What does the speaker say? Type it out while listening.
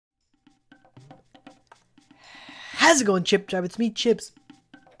How's it going, Chip Tribe? It's me, Chips,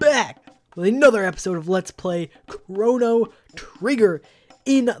 back with another episode of Let's Play Chrono Trigger.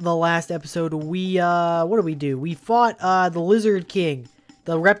 In the last episode, we, what did we do? We fought, the Lizard King,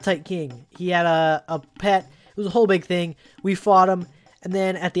 the Reptite King. He had a pet. It was a whole big thing. We fought him, and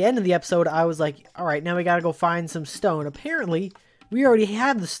then at the end of the episode, I was like, alright, now we gotta go find some stone. Apparently, we already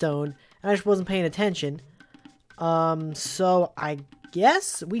had the stone, and I just wasn't paying attention. So I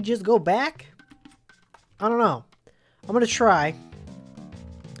guess we just go back? I don't know. I'm gonna try.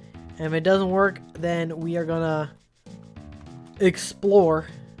 And if it doesn't work, then we are gonna explore.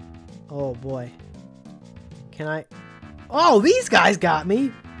 Oh boy. Can I? Oh, these guys got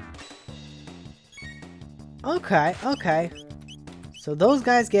me! Okay, okay. So those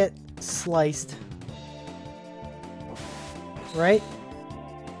guys get sliced. Right?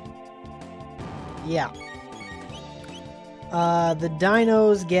 Yeah. The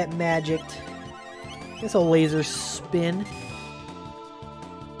dinos get magicked. Guess I'll laser spin.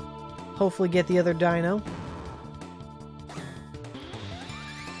 Hopefully get the other dino.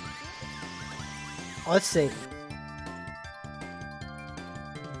 Let's see.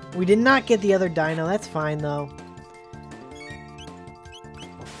 We did not get the other dino. That's fine, though.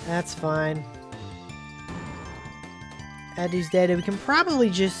 That's fine. Adu's dead. We can probably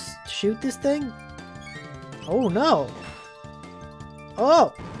just shoot this thing. Oh, no.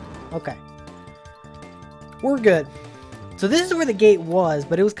 Oh! Okay. We're good. So this is where the gate was,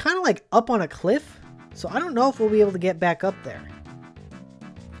 but it was kind of like up on a cliff. So I don't know if we'll be able to get back up there.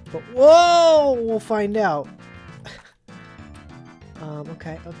 But whoa! We'll find out.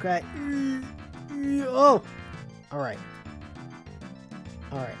 Okay, okay. Oh! Alright.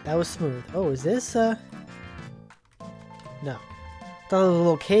 Alright, that was smooth. Oh, is this, No. I thought it was a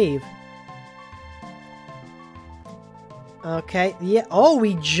little cave. Okay, yeah. Oh,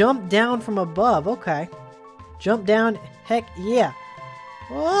 we jumped down from above. Okay. Jump down. Heck yeah.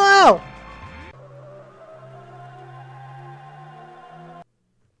 Whoa!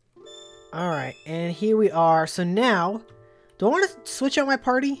 Alright, and here we are. So now, do I want to switch out my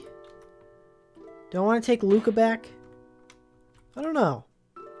party? Do I want to take Luca back? I don't know.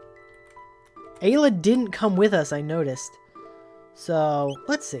 Ayla didn't come with us, I noticed. So,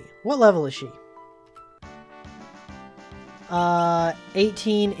 let's see. What level is she?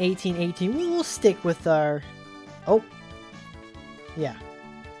 18, 18, 18. We'll stick with our... Oh. Yeah.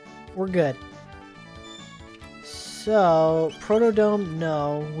 We're good. So, Protodome,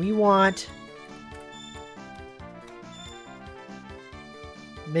 no. We want...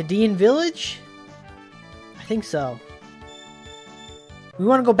 Median Village? I think so. We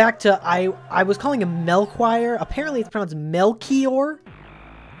want to go back to... I was calling him Melchior. Apparently it's pronounced Melchior.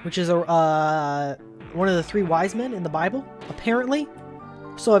 Which is a, one of the three wise men in the Bible. Apparently.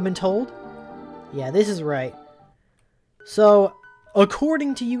 So I've been told. Yeah, this is right. So,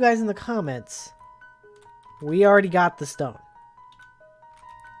 according to you guys in the comments, we already got the stone.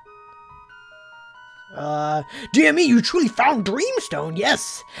 Dear me, you truly found Dreamstone,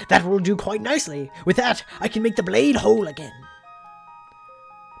 yes! That will do quite nicely. With that, I can make the blade whole again.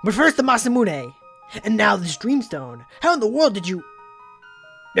 But first the Masamune, and now this Dreamstone. How in the world did you...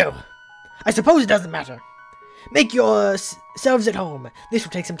 No, I suppose it doesn't matter. Make yourselves at home. This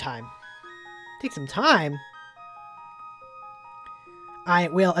will take some time. Take some time? I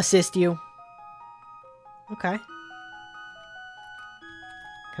will assist you. Okay.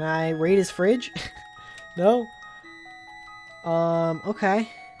 Can I raid his fridge? No? Okay.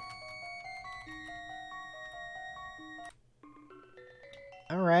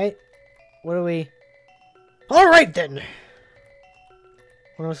 Alright. What do we... Alright then!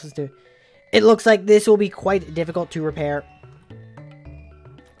 What else is do? It looks like this will be quite difficult to repair.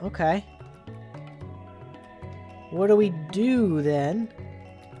 Okay. What do we do then?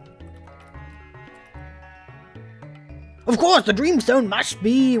 Of course, the Dreamstone must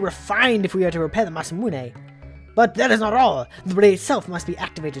be refined if we are to repair the Masamune. But that is not all. The blade itself must be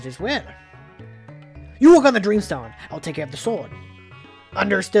activated as well. You work on the Dreamstone. I'll take care of the sword.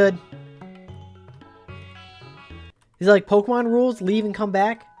 Understood. These are like Pokemon rules? Leave and come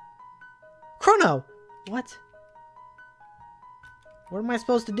back? Chrono! What? What am I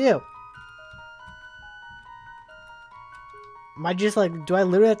supposed to do? Am I just like... Do I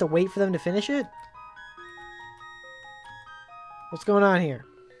literally have to wait for them to finish it? What's going on here?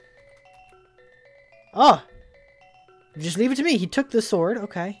 Oh! Just leave it to me. He took the sword.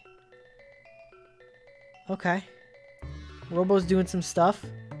 Okay. Okay. Robo's doing some stuff.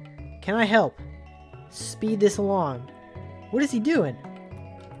 Can I help? Speed this along. What is he doing?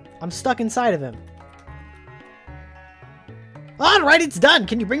 I'm stuck inside of him. Alright, it's done.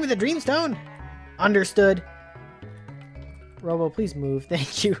 Can you bring me the Dreamstone? Understood. Robo, please move.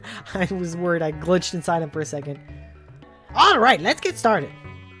 Thank you. I was worried I glitched inside him for a second. Alright, let's get started.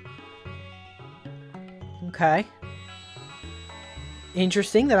 Okay.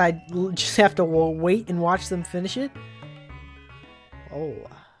 Interesting that I just have to wait and watch them finish it. Oh.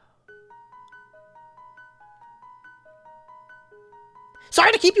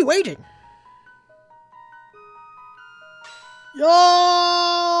 Sorry to keep you waiting.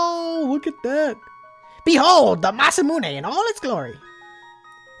 Yo! Look at that. Behold, the Masamune in all its glory.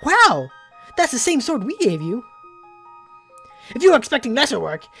 Wow! That's the same sword we gave you. If you were expecting lesser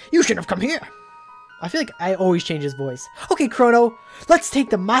work, you should have come here. I feel like I always change his voice. Okay, Chrono, let's take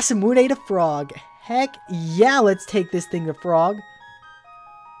the Masamune to Frog. Heck yeah, let's take this thing to Frog.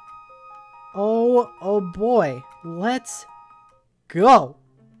 Oh boy. Let's go.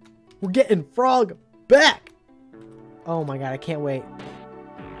 We're getting Frog back. Oh my god, I can't wait.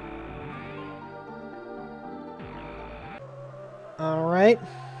 Alright.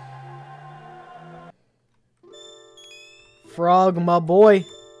 Frog, my boy.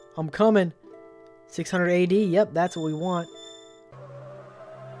 I'm coming. 600 AD. Yep, that's what we want.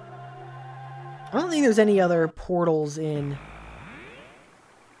 I don't think there's any other portals in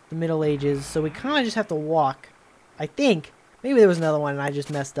the Middle Ages, so we kind of just have to walk. I think. Maybe there was another one and I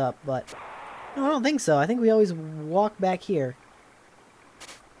just messed up, but... No, I don't think so. I think we always walk back here.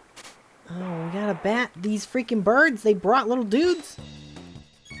 Oh, we gotta bat these freaking birds. They brought little dudes.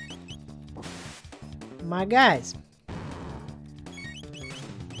 My guys.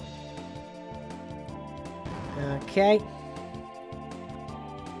 Okay.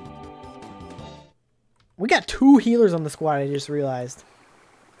 We got 2 healers on the squad, I just realized.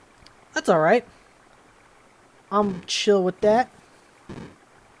 That's alright. I'm chill with that.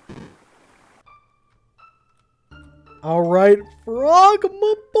 Alright, Frog,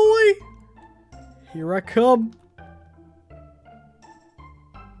 my boy. Here I come.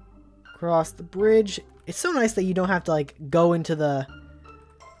 Cross the bridge. It's so nice that you don't have to, like, go into the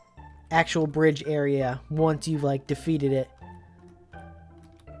actual bridge area once you've, like, defeated it.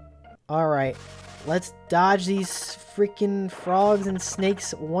 Alright. Let's dodge these freaking frogs and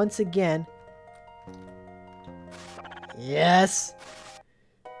snakes once again. Yes!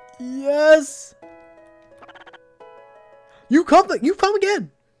 Yes! You come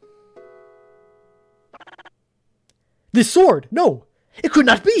again! This sword! No! It could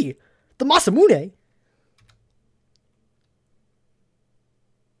not be! The Masamune!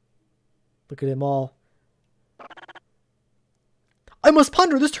 Look at them all. I must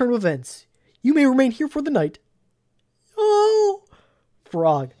ponder this turn of events. You may remain here for the night. Oh!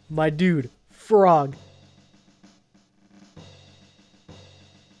 Frog. My dude. Frog.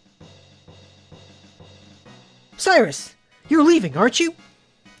 Cyrus! You're leaving, aren't you?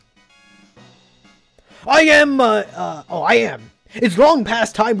 I am, I am. It's long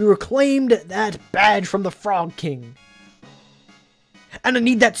past time we reclaimed that badge from the Frog King. And I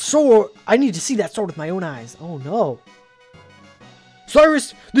need that sword. I need to see that sword with my own eyes. Oh no.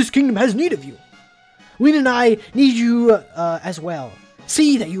 Cyrus, this kingdom has need of you. Lena and I need you, as well.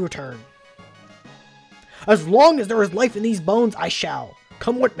 See that you return. As long as there is life in these bones, I shall.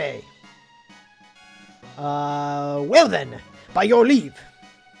 Come what may. Well then, by your leave.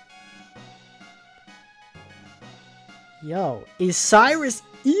 Yo, is Cyrus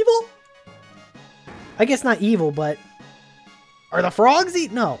evil? I guess not evil, but... Are the frogs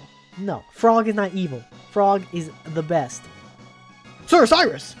evil? No. No, Frog is not evil. Frog is the best. Sir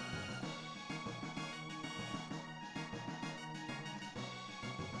Cyrus!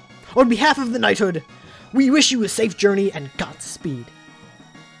 On behalf of the knighthood, we wish you a safe journey and Godspeed.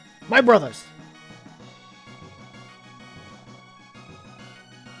 My brothers,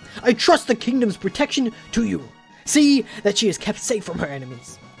 I trust the kingdom's protection to you. See that she is kept safe from her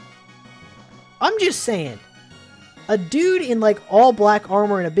enemies. I'm just saying, a dude in like all black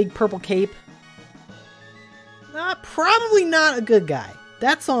armor and a big purple cape, probably not a good guy.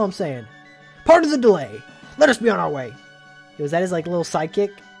 That's all I'm saying. Pardon the delay. Let us be on our way. Was that his like little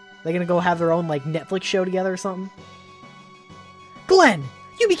sidekick? They gonna go have their own like Netflix show together or something? Glenn,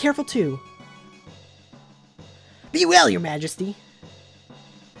 you be careful too. Be well, your majesty.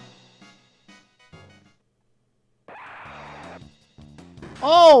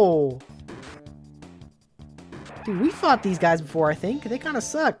 Oh! Dude, we fought these guys before, I think. They kind of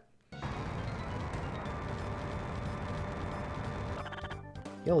suck.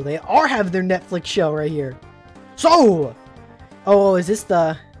 Yo, they are having their Netflix show right here. So! Oh, is this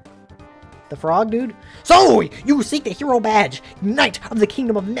the frog dude? So, you seek the hero badge, Knight of the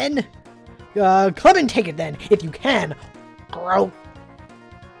Kingdom of Men? Come and take it then, if you can. Grow.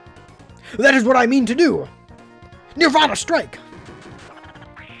 That is what I mean to do. Nirvana strike!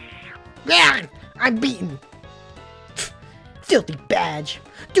 Yeah, I'm beaten! Filthy badge!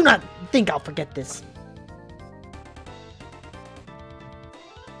 Do not think I'll forget this.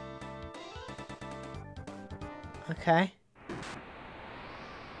 Okay.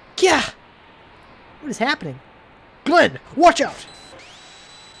 Yeah! What is happening? Glenn, watch out!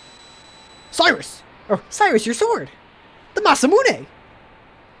 Cyrus! Or Cyrus, your sword! The Masamune!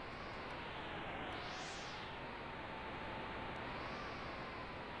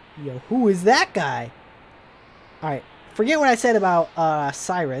 Yo, who is that guy? Alright, forget what I said about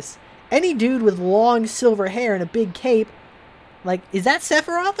Cyrus. Any dude with long silver hair and a big cape, like, is that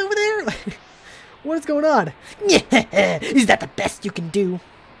Sephiroth over there? What is going on? Is that the best you can do?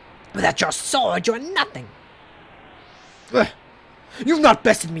 Without your sword, you're nothing. You've not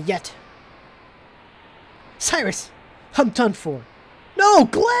bested me yet. Cyrus, I'm done for. No,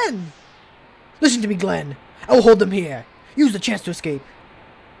 Glenn! Listen to me, Glenn. I will hold them here. Use the chance to escape.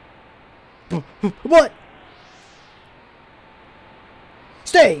 What?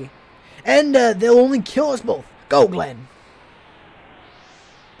 Stay! And they'll only kill us both. Go, Glenn.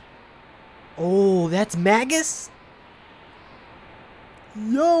 Oh, that's Magus?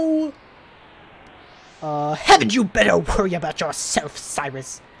 Yo! Haven't you better worry about yourself,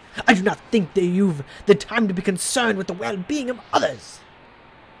 Cyrus? I do not think that you've the time to be concerned with the well-being of others.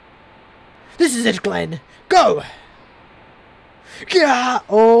 This is it, Glenn. Go! Yeah!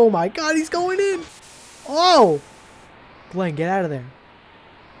 Oh my god, he's going in! Oh! Glenn, get out of there.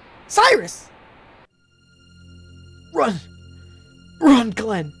 Cyrus! Run! Run,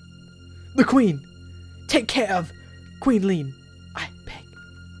 Glenn! The Queen! Take care of Queen Lean. I beg.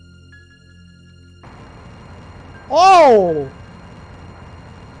 Oh!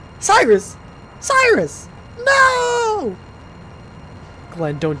 Cyrus! Cyrus! No!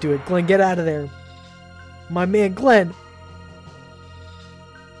 Glenn, don't do it. Glenn, get out of there. My man, Glenn.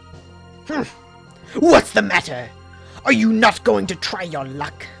 What's the matter? Are you not going to try your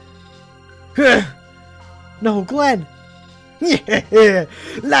luck? No, Glenn.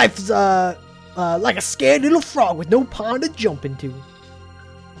 Life's, like a scared little frog with no pond to jump into.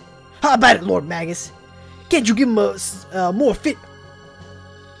 How about it, Lord Magus? Can't you give him a more fit...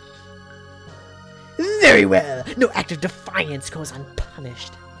 Very well. No act of defiance goes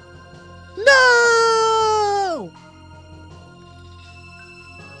unpunished. No!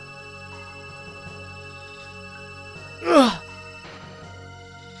 Ugh.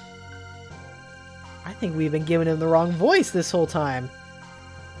 I think we've been giving him the wrong voice this whole time.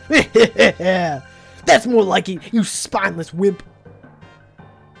 That's more like it, you spineless wimp.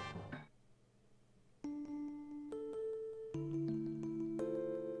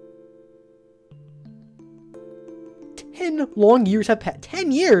 Long years have passed.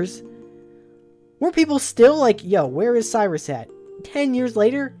 10 years? Were people still like, yo, where is Cyrus at? 10 years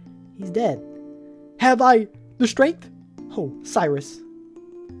later, he's dead. Have I the strength? Oh, Cyrus.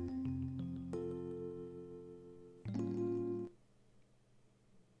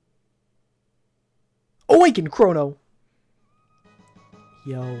 Awaken, Chrono.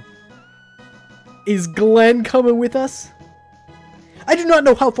 Yo. Is Glenn coming with us? I do not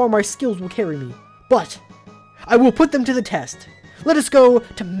know how far my skills will carry me, but I will put them to the test. Let us go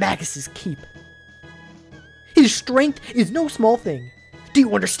to Magus's keep. His strength is no small thing. Do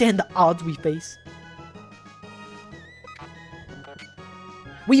you understand the odds we face?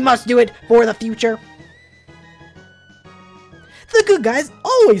 We must do it for the future. The good guys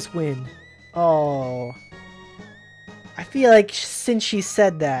always win. Oh. I feel like since she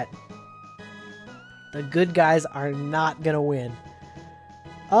said that, the good guys are not gonna win.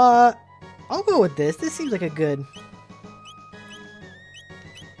 I'll go with this. This seems like a good...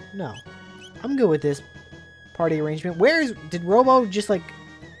 No. I'm good with this party arrangement. Did Robo just like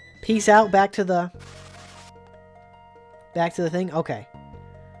peace out back to the thing? Okay.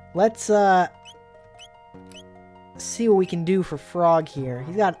 Let's see what we can do for Frog here.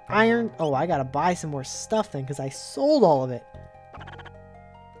 He's got iron. Oh, I gotta buy some more stuff then because I sold all of it.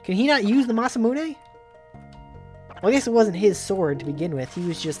 Can he not use the Masamune? Well, I guess it wasn't his sword to begin with. He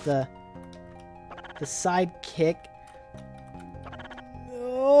was just the sidekick.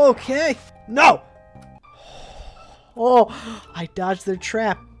 Okay. No! Oh, I dodged their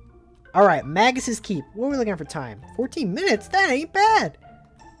trap. Alright, Magus's keep. What are we looking at for time? 14 minutes? That ain't bad.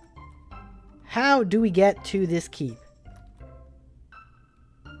 How do we get to this keep?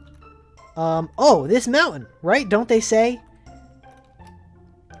 Oh, this mountain, right? Don't they say?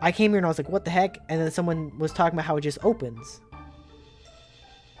 I came here and I was like, what the heck? And then someone was talking about how it just opens.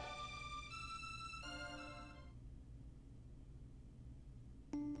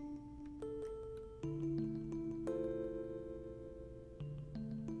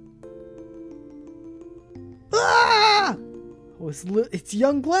 it's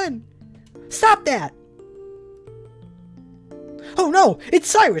young Glenn. Stop that! Oh no, it's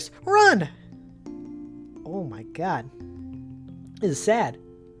Cyrus! Run! Oh my god. This is sad.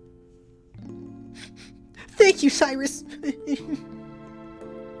 Thank you, Cyrus.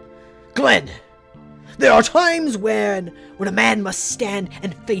 Glenn, there are times when a man must stand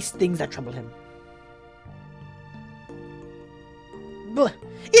and face things that trouble him. But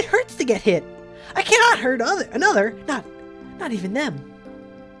it hurts to get hit. I cannot hurt another, not even them.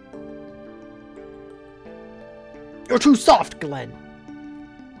 You're too soft, Glenn.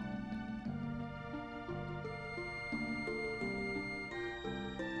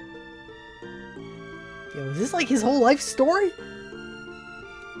 Yo, is this like his whole life story?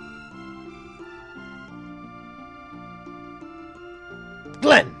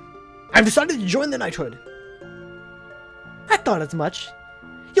 Glenn, I've decided to join the knighthood. I thought as much.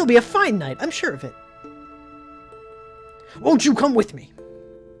 You'll be a fine knight, I'm sure of it. Won't you come with me?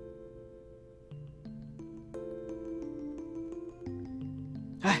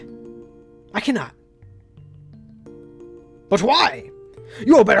 I cannot. But why?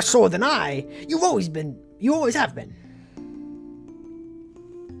 You're a better sword than I. You always have been.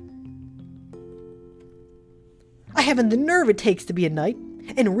 I haven't the nerve it takes to be a knight.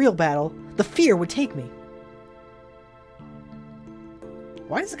 In real battle, the fear would take me.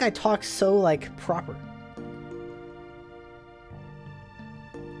 Why does the guy talk so, like, proper?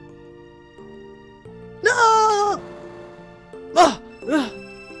 No! Ugh! Ugh!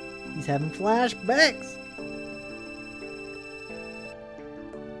 He's having flashbacks.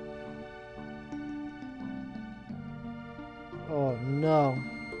 Oh no.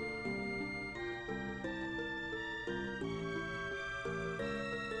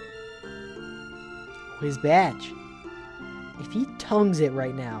 His badge. If he tongues it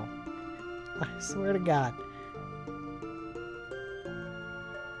right now, I swear to God.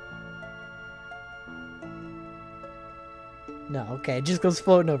 No, okay, it just goes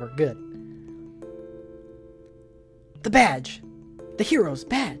floating over. Good. The badge. The hero's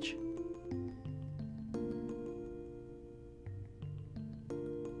badge.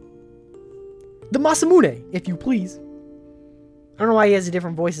 The Masamune, if you please. I don't know why he has a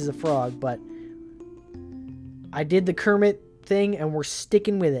different voice as a frog, but I did the Kermit thing and we're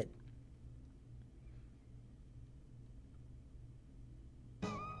sticking with it.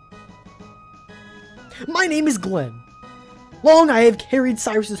 My name is Glenn. Long I have carried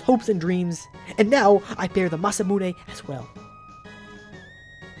Cyrus's hopes and dreams, and now I bear the Masamune as well.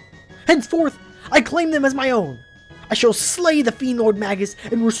 Henceforth, I claim them as my own. I shall slay the Fiend Lord Magus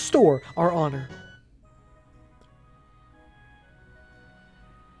and restore our honor.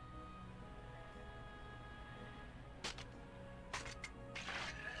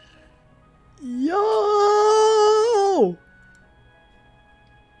 Yo!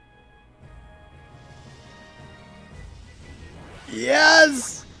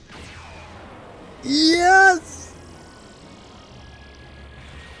 Yes! Yes!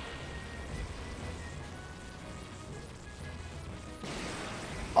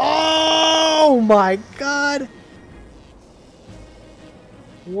 Oh my God!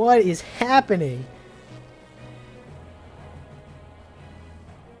 What is happening?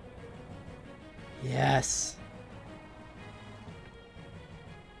 Yes.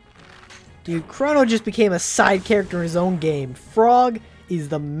 Dude, Chrono just became a side character in his own game. Frog is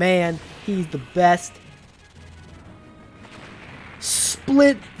the man. He's the best.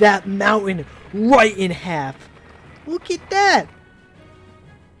 Split that mountain right in half. Look at that.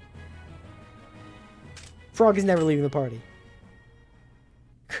 Frog is never leaving the party.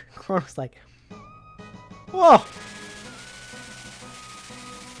 Chrono's like, oh.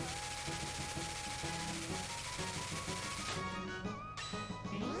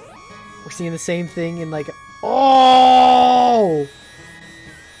 We're seeing the same thing in like, oh!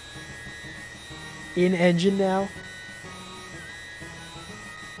 In engine now.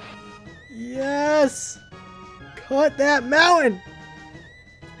 Yes! Cut that mountain!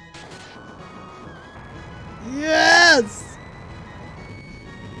 Yes!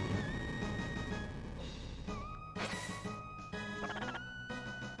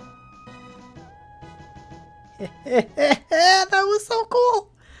 That was so cool!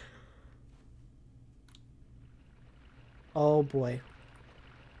 Oh boy.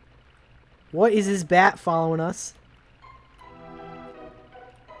 What is this bat following us?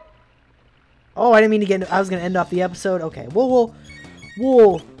 Oh, I didn't mean to get... I was going to end off the episode. Okay, we'll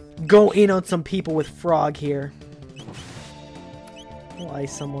go in on some people with Frog here. We'll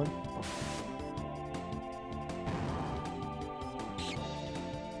ice someone.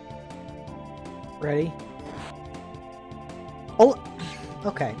 Ready? Oh,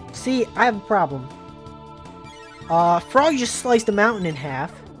 okay. See, I have a problem. Frog just sliced the mountain in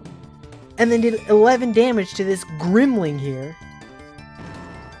half. And then did 11 damage to this gremlin here.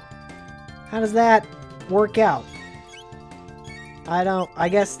 How does that work out? I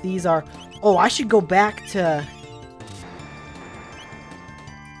guess these are... Oh, I should go back to...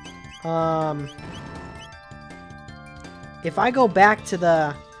 If I go back to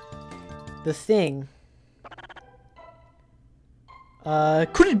the thing...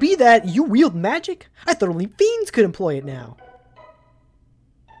 could it be that you wield magic? I thought only fiends could employ it now.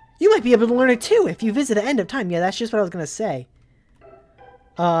 You might be able to learn it too if you visit the end of time. Yeah, that's just what I was gonna say.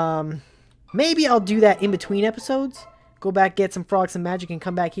 Maybe I'll do that in between episodes. Go back, get some frogs and magic, and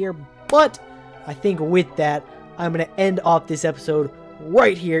come back here. But I think with that, I'm gonna end off this episode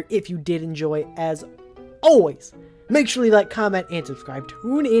right here. If you did enjoy, as always, make sure you like, comment, and subscribe.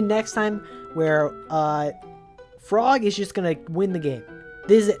 Tune in next time where Frog is just gonna win the game.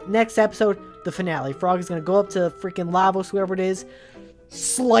 This next episode, the finale. Frog is gonna go up to freaking Lavos, whoever it is,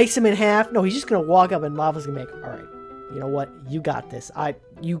 slice him in half. No, he's just gonna walk up and Lava's gonna make, alright, you know what? You got this.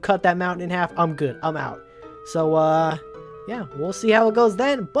 You cut that mountain in half, I'm good. I'm out. So, yeah, we'll see how it goes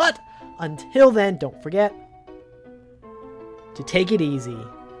then. But until then, don't forget to take it easy.